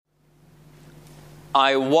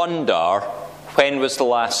I wonder, when was the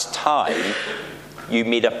last time you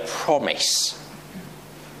made a promise?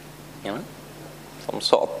 You know, some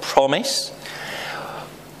sort of promise.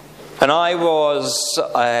 When I was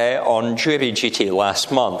on jury duty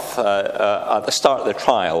last month, at the start of the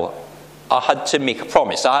trial, I had to make a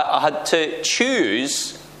promise. I had to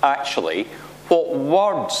choose, actually, what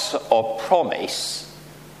words of promise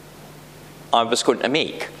I was going to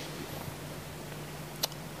make.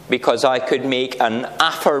 Because I could make an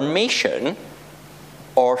affirmation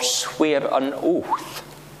or swear an oath.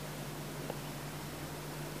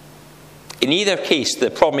 In either case,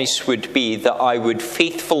 the promise would be that I would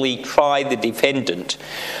faithfully try the defendant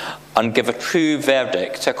and give a true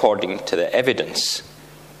verdict according to the evidence.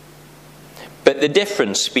 But the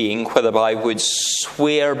difference being whether I would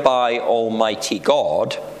swear by Almighty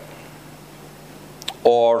God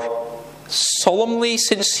or solemnly,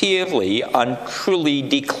 sincerely, and truly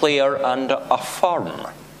declare and affirm.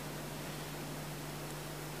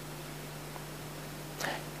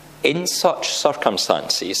 In such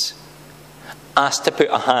circumstances, asked to put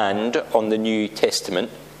a hand on the New Testament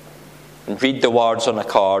and read the words on a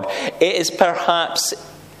card, it is perhaps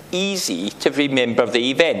easy to remember the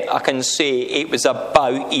event. I can say it was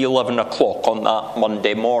about 11 o'clock on that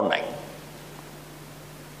Monday morning.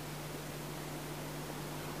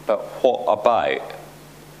 But what about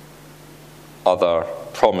other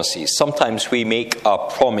promises? Sometimes we make a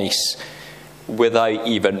promise without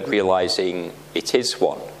even realizing it is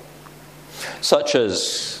one. Such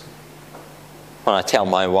as when I tell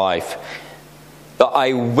my wife that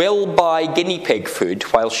I will buy guinea pig food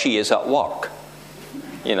while she is at work.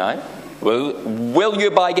 You know, will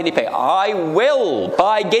you buy guinea pig? I will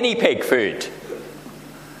buy guinea pig food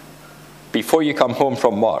before you come home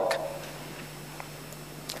from work.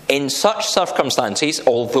 In such circumstances,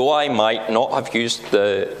 although I might not have used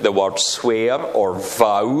the word swear or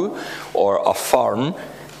vow or affirm,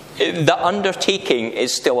 the undertaking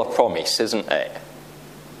is still a promise, isn't it?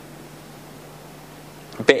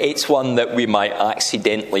 But it's one that we might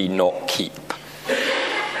accidentally not keep.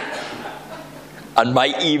 And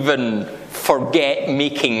might even forget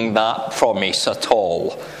making that promise at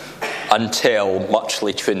all until much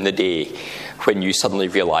later in the day when you suddenly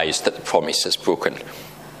realise that the promise is broken.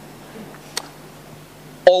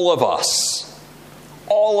 All of us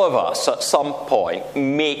at some point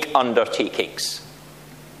make undertakings.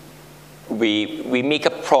 We make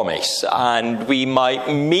a promise, and we might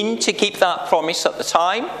mean to keep that promise at the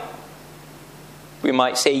time. We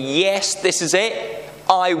might say, yes, this is it,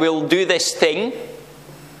 I will do this thing.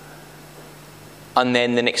 And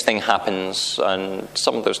then the next thing happens, and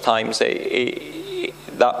some of those times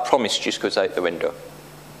that promise just goes out the window.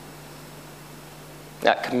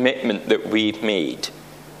 That commitment that we've made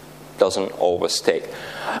doesn't always stick.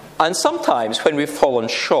 And sometimes when we've fallen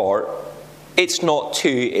short, it's not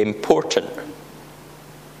too important.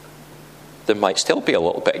 There might still be a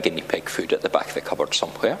little bit of guinea pig food at the back of the cupboard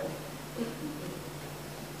somewhere.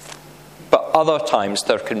 But other times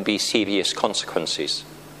there can be serious consequences.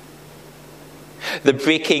 The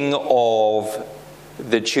breaking of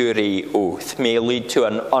the jury oath may lead to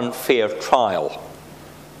an unfair trial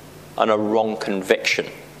and a wrong conviction.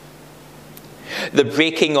 The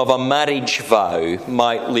breaking of a marriage vow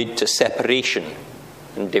might lead to separation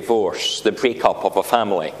and divorce, the breakup of a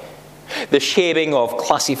family. The sharing of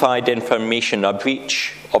classified information, a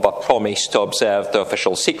breach of a promise to observe the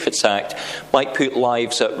Official Secrets Act, might put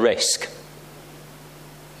lives at risk,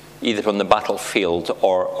 either on the battlefield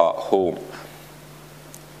or at home.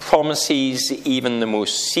 Promises, even the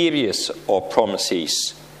most serious of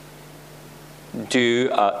promises, do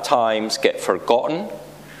at times get forgotten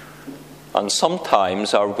and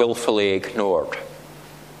sometimes are willfully ignored.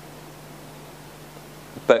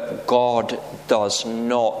 But God does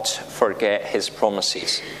not forget his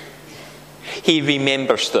promises. He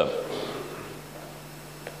remembers them.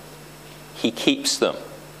 He keeps them.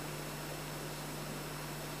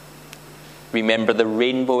 Remember the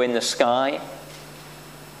rainbow in the sky?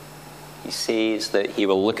 He says that he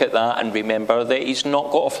will look at that and remember that he's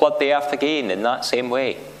not got to flood the earth again in that same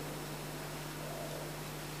way.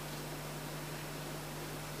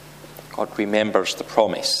 God remembers the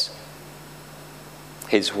promise.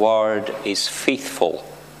 His word is faithful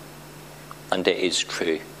and it is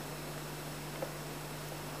true.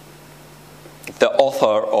 The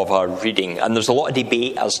author of our reading, and there's a lot of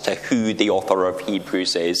debate as to who the author of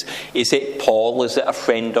Hebrews is. Is it Paul? Is it a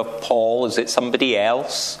friend of Paul? Is it somebody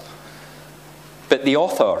else? But the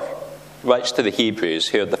author writes to the Hebrews,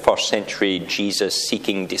 who are the first century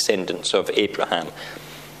Jesus-seeking descendants of Abraham.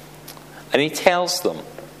 And he tells them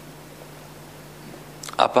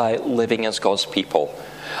about living as God's people.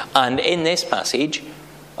 And in this passage,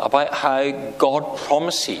 about how God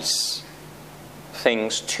promises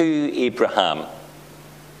things to Abraham,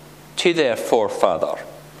 to their forefather.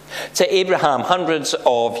 To Abraham, hundreds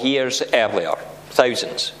of years earlier,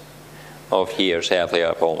 thousands of years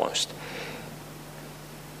earlier almost,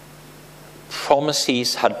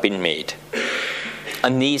 promises had been made.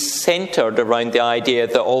 And these centred around the idea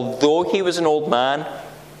that although he was an old man,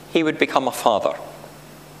 he would become a father.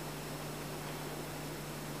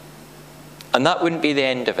 And that wouldn't be the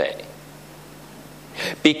end of it,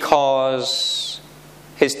 because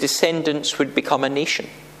his descendants would become a nation.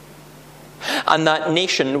 And that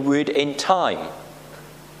nation would, in time,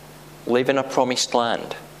 live in a promised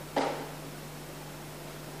land.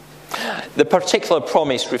 The particular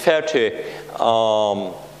promise referred to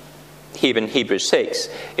here in Hebrews 6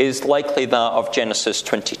 is likely that of Genesis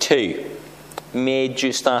 22, made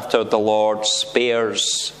just after the Lord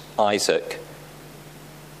spares Isaac.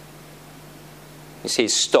 He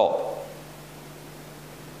says, "Stop,"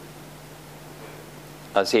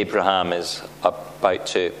 as Abraham is about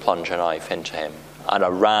to plunge a knife into him, and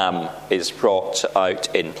a ram is brought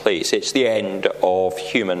out in place. It's the end of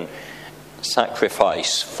human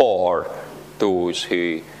sacrifice for those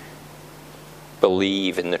who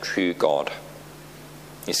believe in the true God.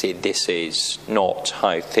 You see, this is not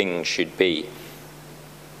how things should be.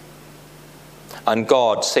 And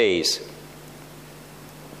God says,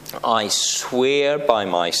 "I swear by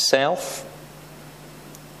myself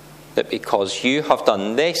that because you have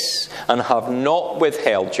done this and have not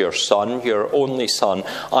withheld your son, your only son,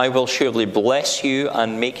 I will surely bless you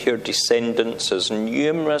and make your descendants as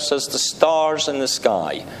numerous as the stars in the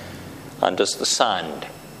sky and as the sand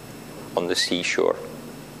on the seashore."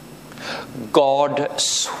 God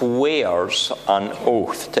swears an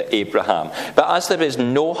oath to Abraham. But as there is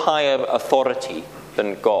no higher authority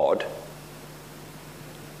than God,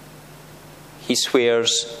 he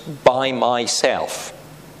swears, "By myself."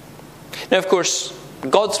 Now, of course,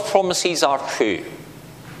 God's promises are true.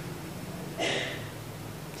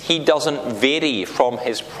 He doesn't vary from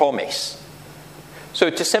his promise. So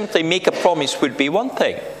to simply make a promise would be one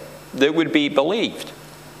thing that would be believed.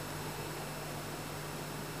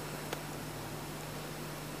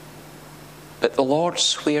 But the Lord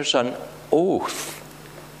swears an oath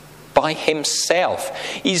by himself.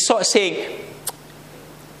 He's sort of saying,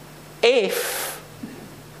 if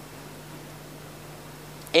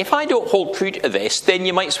I don't hold true to this, then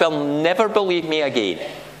you might as well never believe me again.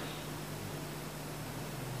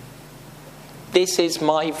 This is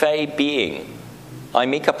my very being. I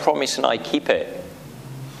make a promise and I keep it.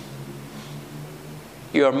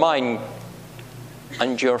 You are mine,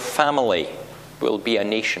 and your family will be a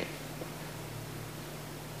nation.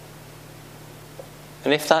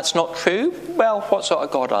 And if that's not true, well, what sort of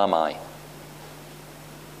God am I?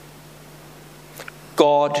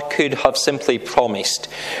 God could have simply promised,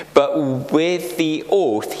 but with the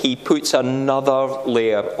oath, he puts another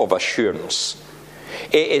layer of assurance.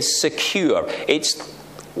 It is secure. It's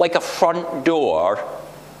like a front door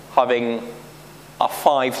having a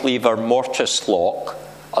 5-lever mortise lock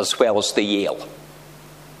as well as the Yale.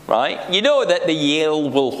 Right? You know that the Yale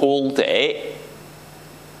will hold it,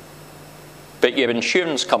 but your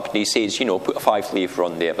insurance company says, put a 5-lever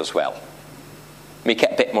on there as well. Make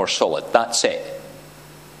it a bit more solid. That's it.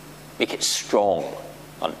 Make it strong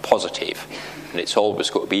and positive, and it's always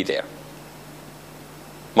got to be there.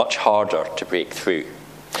 Much harder to break through.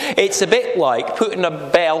 It's a bit like putting a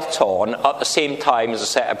belt on at the same time as a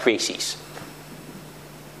set of braces.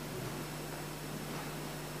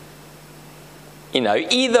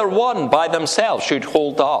 Either one by themselves should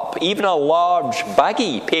hold up. Even a large,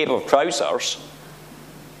 baggy pair of trousers.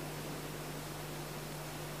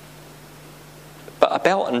 But a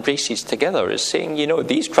belt and braces together is saying,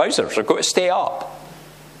 these trousers are going to stay up.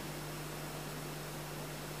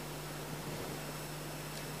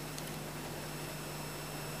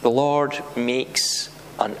 The Lord makes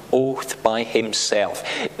an oath by himself.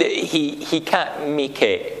 He can't make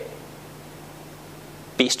it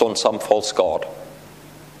based on some false god.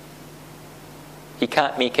 He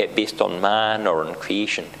can't make it based on man or on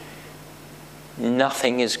creation.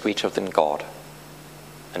 Nothing is greater than God.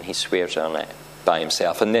 And he swears on it by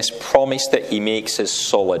himself. And this promise that he makes is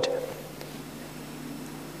solid.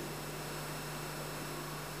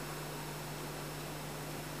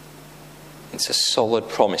 It's a solid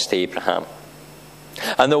promise to Abraham.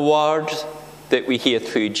 And the word that we hear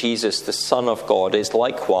through Jesus, the Son of God, is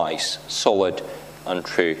likewise solid and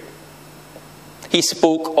true. He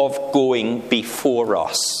spoke of going before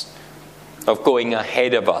us, of going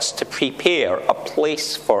ahead of us to prepare a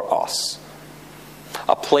place for us.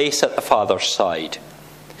 a place at the Father's side.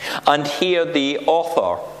 And here the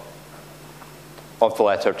author of the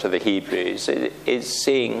letter to the Hebrews is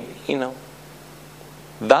saying,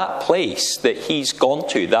 that place that he's gone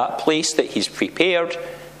to, that place that he's prepared,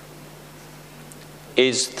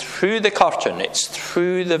 is through the curtain, it's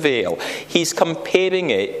through the veil. He's comparing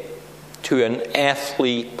it to an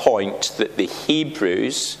earthly point that the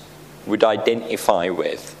Hebrews would identify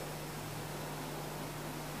with.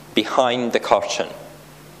 Behind the curtain,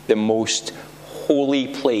 the most holy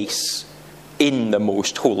place, in the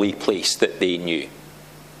most holy place that they knew.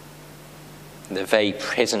 The very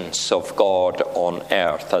presence of God on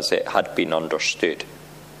earth as it had been understood.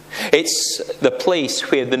 It's the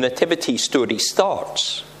place where the nativity story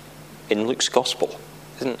starts in Luke's Gospel,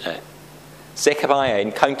 isn't it? Zechariah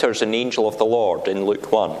encounters an angel of the Lord in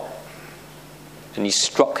Luke 1. And he's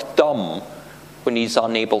struck dumb when he's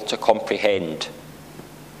unable to comprehend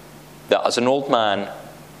that as an old man,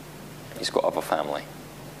 he's got to have a family.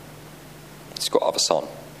 He's got to have a son.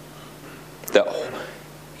 That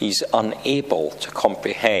he's unable to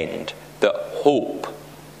comprehend that hope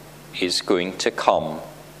is going to come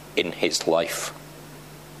in his life.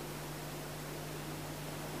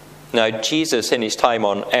 Now, Jesus, in his time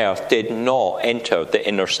on earth, did not enter the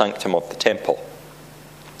inner sanctum of the temple.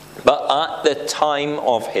 But at the time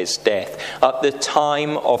of his death, at the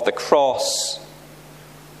time of the cross,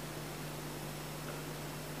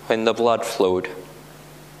 when the blood flowed,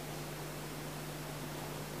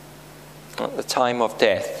 at the time of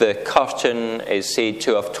death, the curtain is said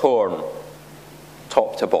to have torn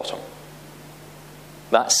top to bottom.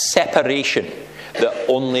 That separation that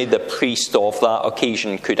only the priest of that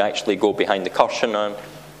occasion could actually go behind the curtain, and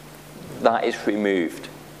that is removed.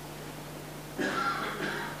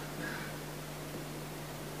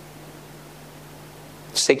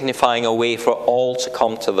 Signifying a way for all to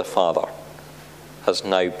come to the Father has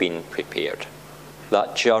now been prepared.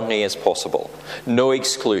 That journey is possible. No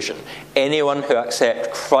exclusion. Anyone who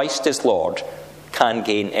accepts Christ as Lord can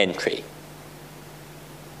gain entry.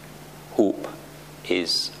 Hope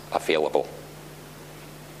is available.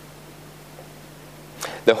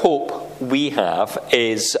 The hope we have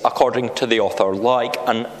is, according to the author, like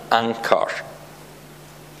an anchor.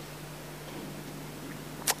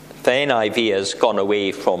 The NIV has gone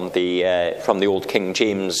away from the Old King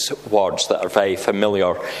James words that are very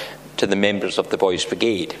familiar to the members of the Boys'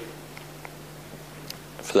 Brigade.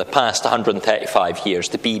 For the past 135 years,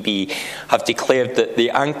 the BB have declared that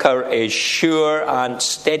the anchor is sure and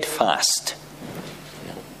steadfast.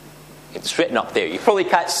 It's written up there. You probably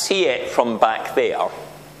can't see it from back there.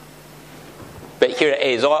 But here it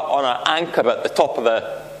is, on an anchor at the top of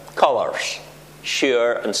the colours.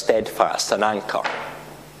 Sure and steadfast, an anchor.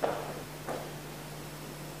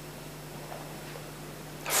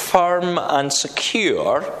 Firm and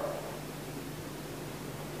secure,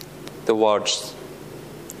 the words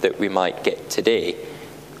that we might get today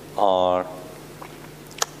are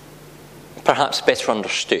perhaps better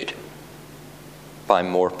understood by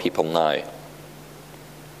more people now.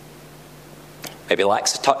 Maybe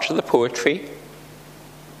lacks a touch of the poetry.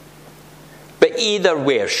 But either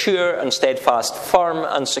way, sure and steadfast, firm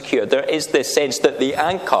and secure, there is this sense that the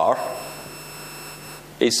anchor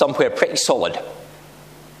is somewhere pretty solid.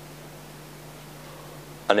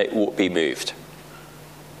 And it won't be moved.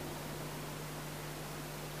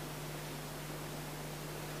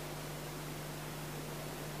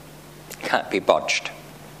 Can't be budged.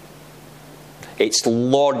 It's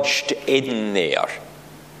lodged in there.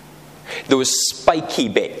 Those spiky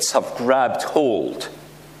bits have grabbed hold.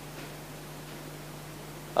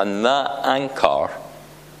 And that anchor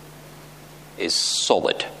is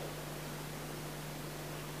solid.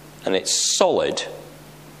 And it's solid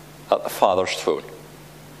at the Father's throne.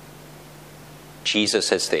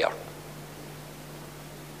 Jesus is there.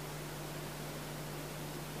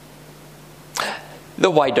 The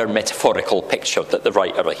wider metaphorical picture that the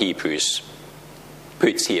writer of Hebrews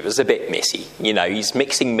puts here is a bit messy. He's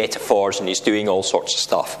mixing metaphors and he's doing all sorts of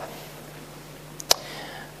stuff.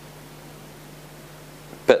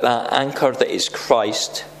 But that anchor that is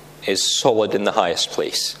Christ is solid in the highest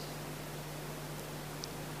place.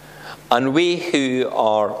 And we who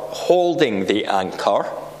are holding the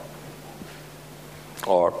anchor,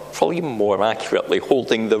 or probably more accurately,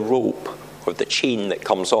 holding the rope or the chain that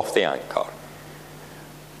comes off the anchor,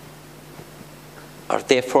 are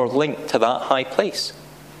therefore linked to that high place.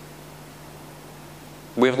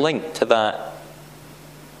 We're linked to that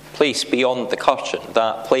place beyond the curtain,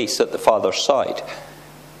 that place at the Father's side.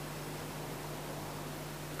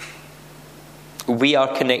 We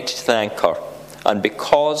are connected to the anchor, And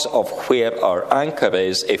because of where our anchor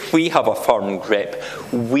is, if we have a firm grip,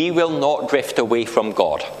 we will not drift away from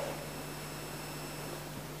God.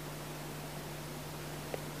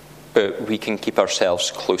 But we can keep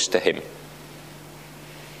ourselves close to him.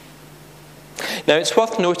 Now, it's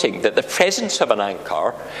worth noting that the presence of an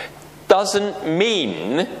anchor doesn't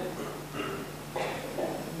mean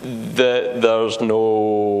that there's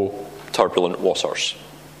no turbulent waters.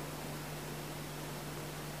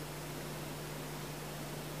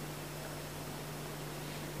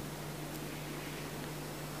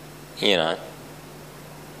 You know,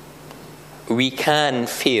 we can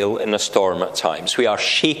feel in a storm at times. We are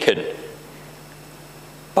shaken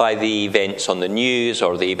by the events on the news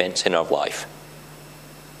or the events in our life.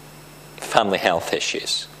 Family health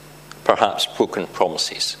issues, perhaps broken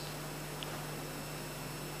promises,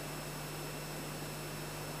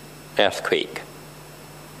 earthquake,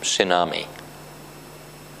 tsunami.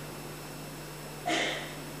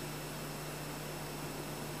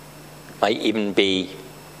 Might even be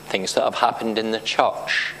things that have happened in the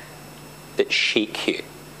church that shake you.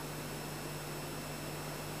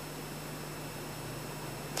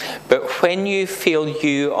 But when you feel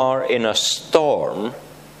you are in a storm,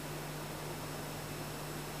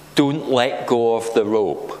 don't let go of the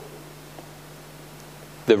rope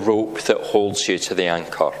that holds you to the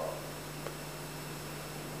anchor.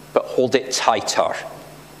 But hold it tighter.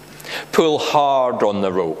 Pull hard on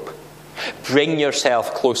the rope. Bring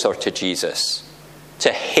yourself closer to Jesus,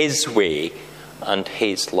 to his way and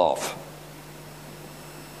his love.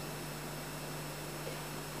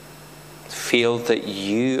 Feel that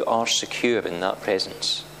you are secure in that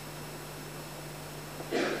presence.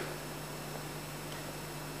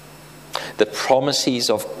 The promises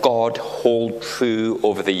of God hold true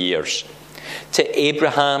over the years. To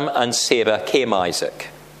Abraham and Sarah came Isaac.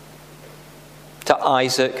 To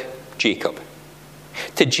Isaac, Jacob.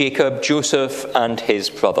 To Jacob, Joseph and his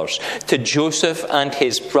brothers. To Joseph and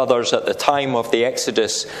his brothers at the time of the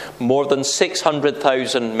Exodus, more than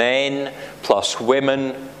 600,000 men, plus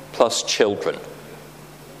women, plus children.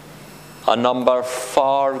 A number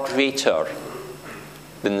far greater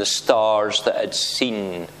than the stars that had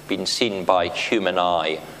been seen by human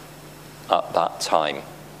eye at that time.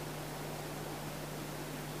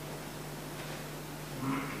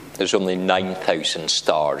 There's only 9,000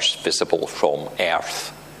 stars visible from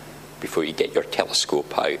Earth before you get your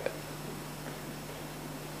telescope out.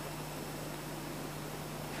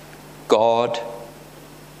 God,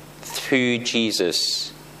 through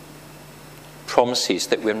Jesus, promises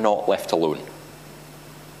that we're not left alone.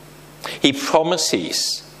 He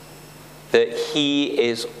promises that he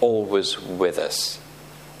is always with us.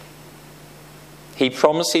 He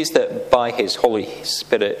promises that by his Holy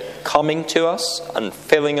Spirit coming to us and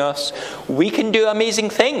filling us, we can do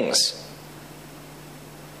amazing things.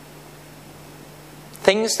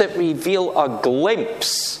 Things that reveal a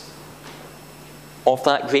glimpse of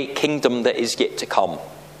that great kingdom that is yet to come.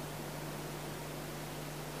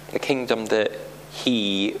 The kingdom that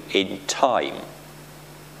he, in time,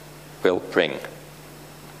 will bring.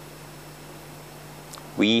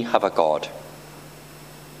 We have a God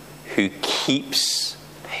who keeps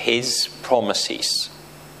his promises.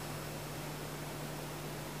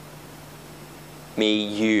 May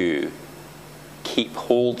you keep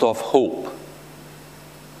hold of hope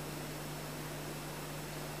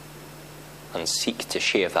and seek to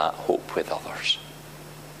share that hope with others.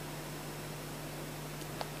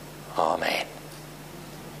 Amen.